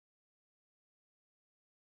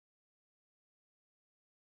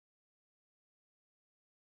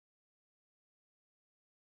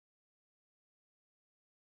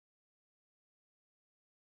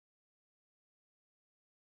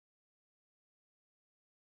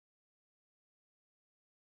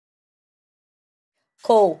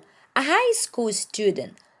Cole, a high school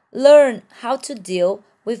student, learned how to deal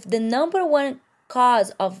with the number one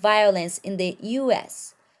cause of violence in the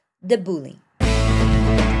US, the bullying.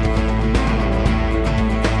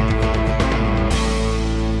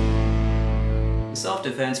 The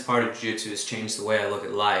self-defense part of Jiu-Jitsu has changed the way I look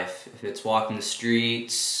at life. If it's walking the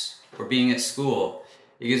streets or being at school,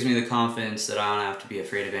 it gives me the confidence that I don't have to be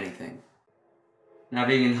afraid of anything. Now,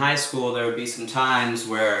 being in high school, there would be some times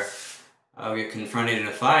where I would get confronted in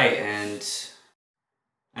a fight and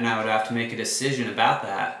I would have to make a decision about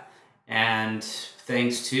that. And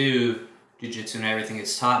thanks to Jiu-Jitsu and everything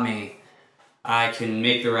it's taught me, I can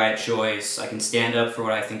make the right choice. I can stand up for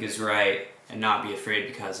what I think is right and not be afraid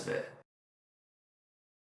because of it.